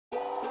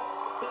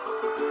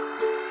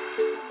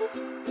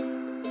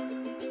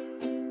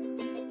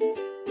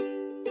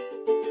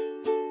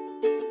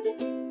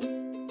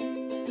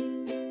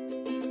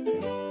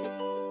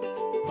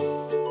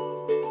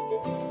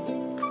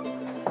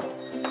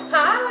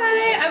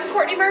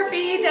Courtney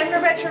Murphy, Denver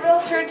Metro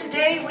Realtor.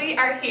 Today we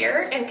are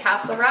here in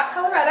Castle Rock,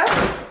 Colorado.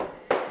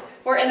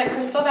 We're in the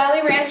Crystal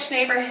Valley Ranch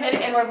neighborhood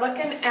and we're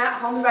looking at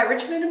homes by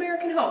Richmond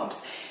American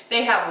Homes.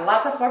 They have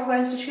lots of floor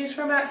plans to choose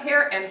from out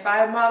here and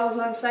 5 models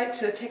on site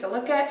to take a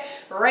look at.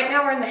 Right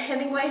now we're in the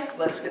Hemingway.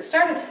 Let's get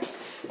started.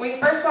 When you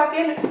first walk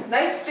in,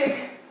 nice big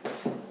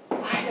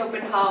wide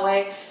open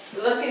hallway,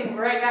 looking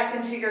right back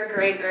into your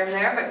great room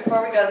there. But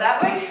before we go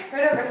that way,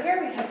 right over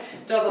here we have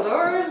double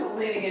doors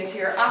leading into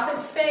your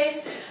office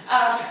space.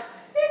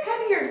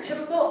 Kind of your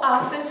typical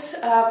office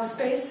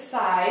space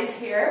size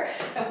here.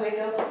 A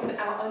window looking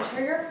out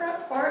onto your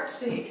front porch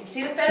so you can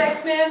see the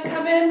FedEx man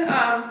come in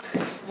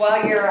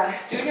while you're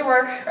doing your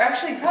work. Or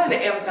actually probably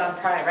the Amazon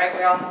Prime, right?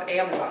 We all have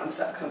Amazon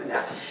stuff coming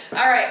out.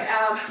 All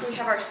right, we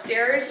have our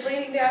stairs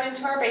leading down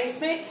into our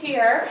basement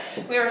here.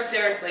 We have our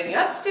stairs leading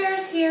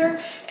upstairs here.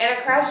 And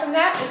across from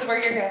that is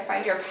where you're going to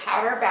find your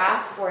powder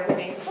bath for the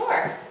main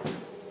floor.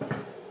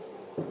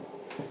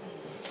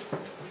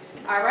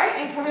 All right,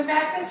 and coming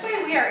back this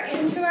way, we are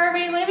into our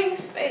main living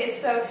space.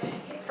 So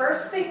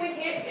first thing we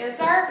hit is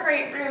our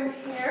great room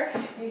here.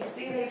 You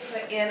see they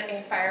put in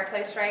a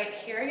fireplace right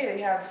here.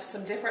 You have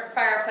some different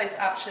fireplace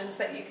options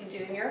that you can do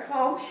in your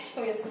home.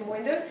 And we have some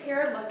windows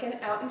here looking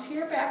out into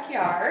your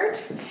backyard.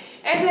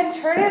 And then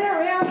turning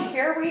around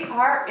here, we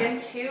are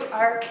into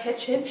our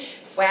kitchen.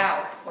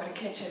 Wow, what a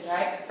kitchen,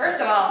 right? First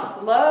of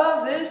all,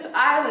 love this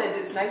island.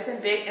 It's nice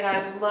and big, and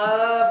I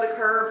love the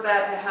curve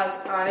that it has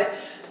on it.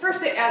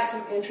 First, it adds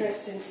some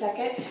interest, and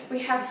second, we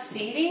have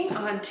seating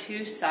on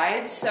 2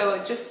 sides, so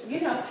it just,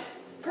 you know,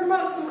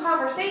 promotes some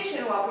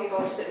conversation while people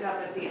are sitting up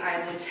at the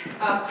island.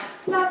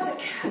 Lots of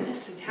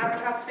cabinets and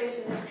countertop space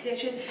in this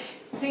kitchen.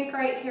 Sink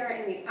right here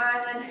in the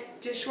island,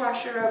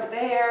 dishwasher over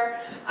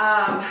there.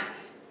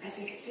 As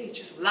you can see,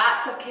 just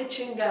lots of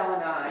kitchen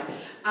going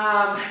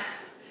on.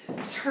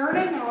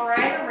 Turning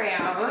right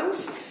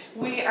around,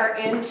 we are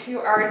into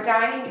our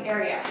dining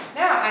area.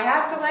 Now, I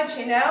have to let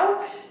you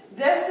know,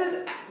 this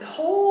is, the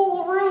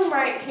whole room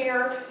right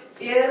here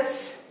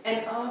is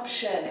an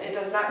option. It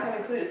does not come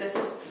included. This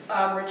is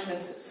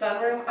Richmond's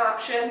sunroom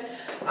option.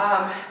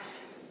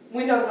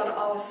 Windows on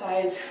all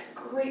sides.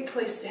 Great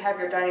place to have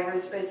your dining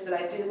room space, but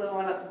I do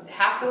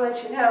have to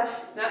let you know,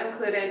 not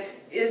included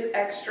is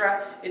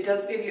extra. It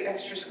does give you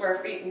extra square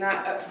feet,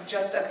 not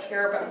just up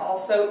here, but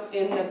also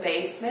in the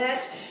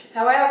basement.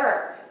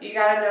 However, you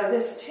gotta know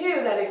this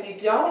too, that if you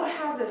don't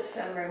have this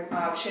sunroom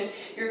option,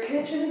 your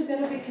kitchen is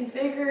gonna be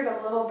configured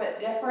a little bit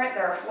different.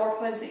 There are floor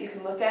plans that you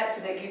can look at so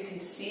that you can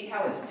see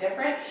how it's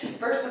different.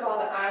 First of all,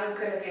 the island's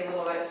gonna be a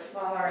little bit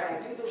smaller, and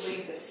I do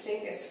believe the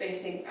sink is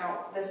facing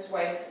out this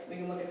way. We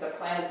can look at the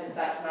plans if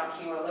that's an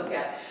option you wanna look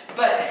at.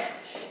 But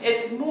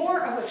it's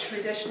more of a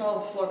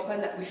traditional floor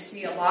plan that we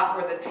see a lot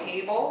where the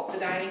table, the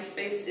dining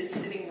space, is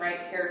sitting right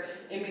here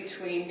in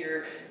between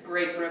your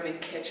great room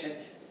and kitchen.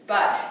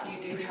 But you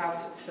do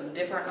have some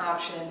different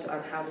options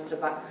on how to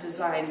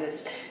design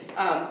this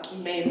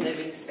main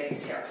living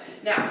space here.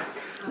 Now,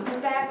 coming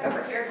back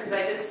over here, because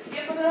I just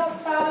skipped a little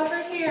spot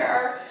over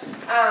here,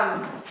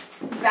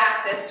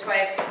 back this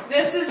way.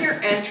 This is your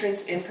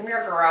entrance in from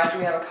your garage.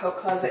 We have a coat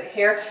closet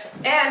here,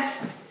 and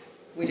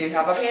we do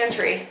have a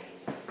pantry.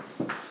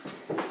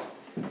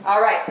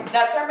 All right,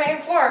 that's our main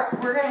floor.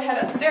 We're gonna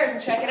head upstairs and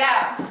check it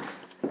out.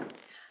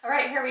 All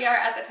right, here we are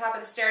at the top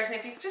of the stairs, and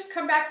if you just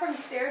come back from the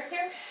stairs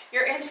here,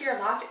 you're into your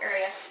loft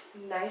area.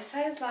 Nice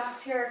size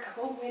loft here, a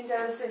couple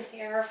windows in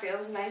here,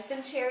 feels nice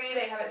and cheery.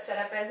 They have it set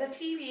up as a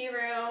TV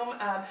room.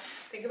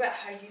 Think about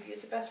how you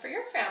use it best for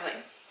your family.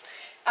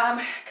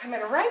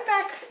 Coming right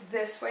back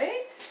this way,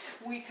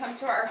 we come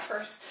to our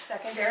first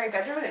secondary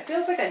bedroom, and it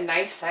feels like a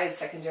nice size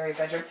secondary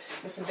bedroom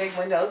with some big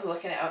windows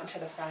looking out into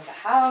the front of the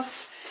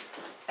house,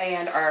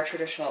 and our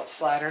traditional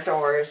slider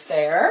doors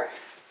there.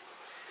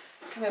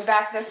 Coming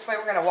back this way,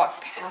 we're going to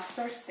walk past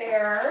our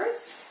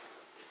stairs.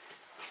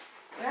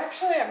 And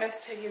actually, I meant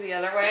to take you the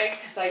other way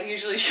because I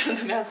usually show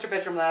the master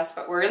bedroom last,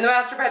 but we're in the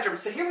master bedroom,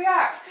 so here we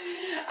are.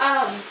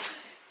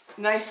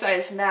 Nice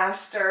size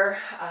master.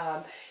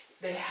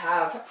 They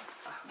have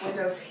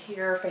windows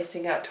here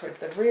facing out towards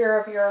the rear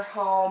of your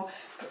home.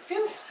 It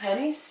feels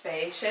plenty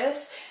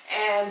spacious,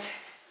 and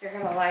you're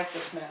going to like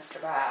this master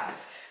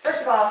bath.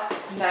 First of all,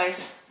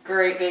 nice,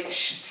 great big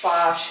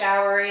spa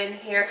shower in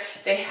here.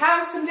 They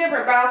have some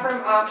different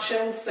bathroom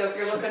options, so if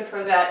you're looking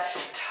for that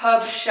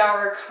tub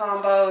shower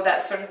combo,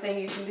 that sort of thing,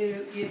 you can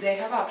do. They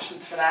have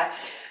options for that.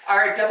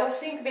 Our double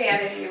sink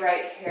vanity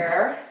right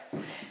here.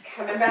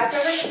 Coming back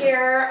over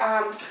here,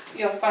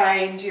 you'll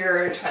find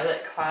your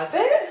toilet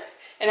closet,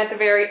 and at the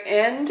very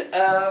end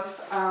of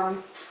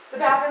the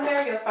bathroom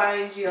there, you'll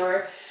find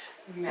your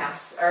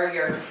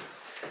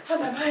oh,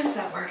 my mind's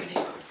not working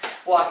anymore.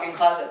 Walk-in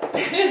closet. All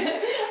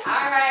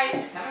right,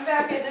 coming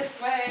back in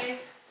this way.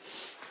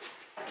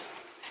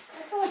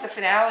 I feel like the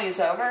finale is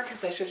over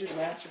because I showed you the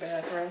master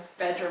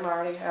bedroom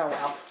already. Oh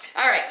well.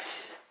 All right.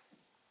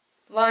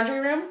 Laundry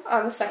room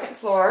on the second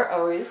floor,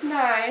 always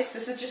nice.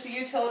 This is just a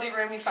utility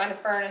room. You find a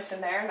furnace in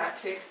there, not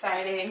too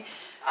exciting.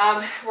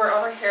 We're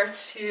over here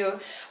to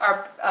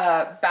our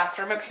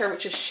bathroom up here,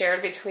 which is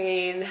shared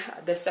between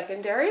the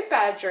secondary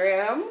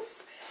bedrooms.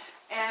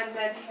 And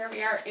then here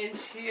we are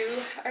into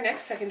our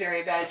next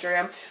secondary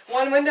bedroom.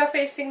 One window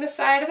facing the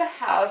side of the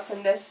house,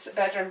 and this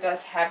bedroom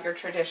does have your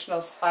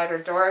traditional slider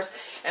doors.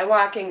 And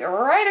walking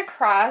right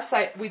across,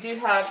 we do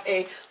have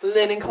a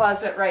linen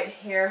closet right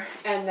here,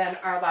 and then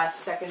our last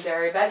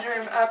secondary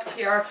bedroom up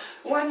here.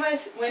 One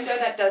window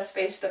that does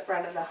face the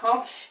front of the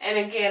home, and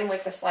again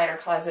with the slider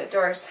closet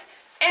doors.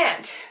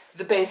 And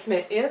the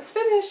basement is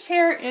finished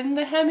here in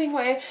the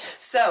Hemingway,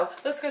 so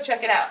let's go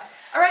check it out.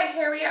 All right,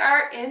 here we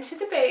are into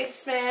the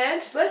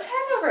basement. Let's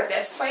head over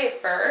this way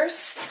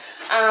first.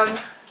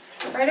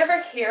 Right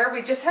over here,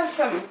 we just have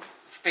some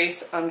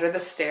space under the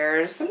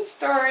stairs, some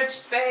storage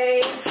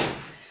space.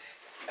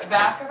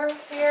 Back over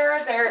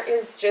here, there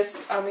is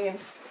just, I mean,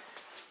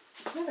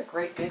 it's not a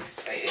great big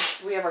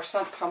space. We have our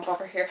sump pump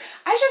over here.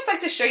 I just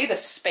like to show you the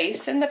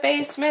space in the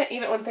basement,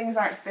 even when things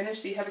aren't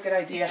finished, so you have a good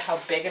idea how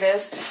big it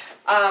is.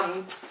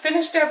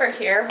 Finished over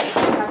here, we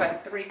have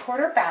a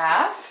 3/4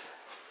 bath.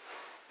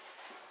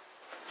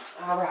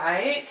 All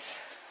right,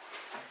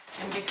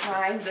 and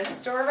behind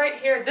this door right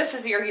here, this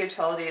is your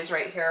utilities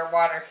right here,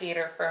 water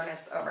heater,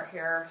 furnace over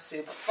here,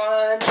 super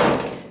fun.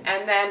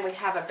 And then we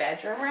have a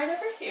bedroom right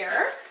over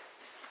here.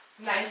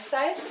 Nice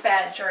size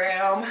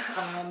bedroom.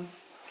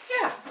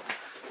 Yeah.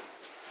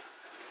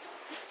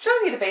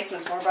 Showing you the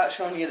basement's more about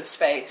showing you the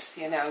space.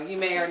 You know, you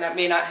may or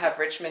may not have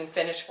Richmond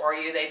finished for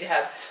you. They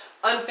have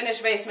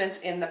unfinished basements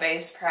in the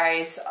base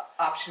price,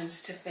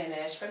 options to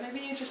finish, but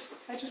maybe I just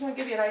want to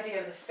give you an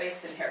idea of the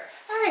space in here.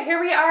 All right, here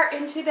we are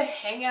into the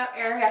hangout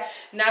area.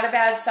 Not a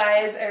bad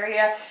size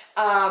area.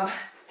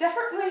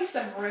 Definitely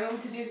some room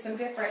to do some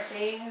different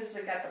things.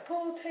 We've got the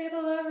pool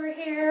table over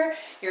here,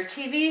 your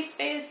TV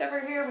space over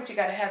here, which you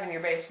got to have in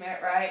your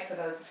basement, right, for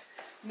those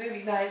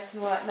movie nights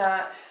and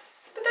whatnot.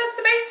 But that's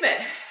the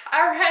basement.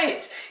 All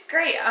right,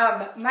 great.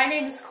 My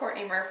name is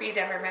Courtney Murphy,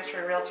 Denver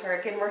Metro Realtor.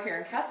 Again, we're here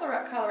in Castle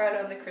Rock,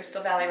 Colorado in the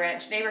Crystal Valley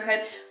Ranch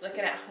neighborhood,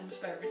 looking at homes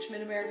by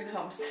Richmond American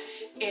Homes.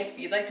 If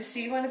you'd like to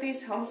see one of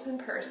these homes in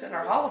person,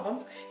 or all of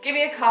them, give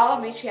me a call.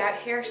 I'll meet you out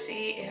here,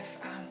 see if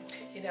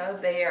you know,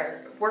 they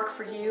work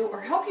for you,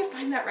 or help you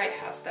find that right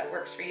house that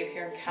works for you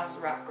here in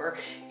Castle Rock or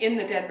in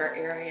the Denver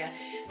area.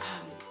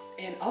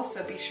 And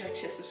also be sure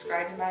to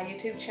subscribe to my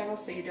YouTube channel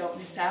so you don't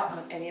miss out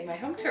on any of my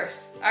home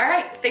tours. All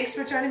right, thanks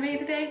for joining me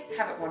today.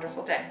 Have a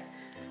wonderful day.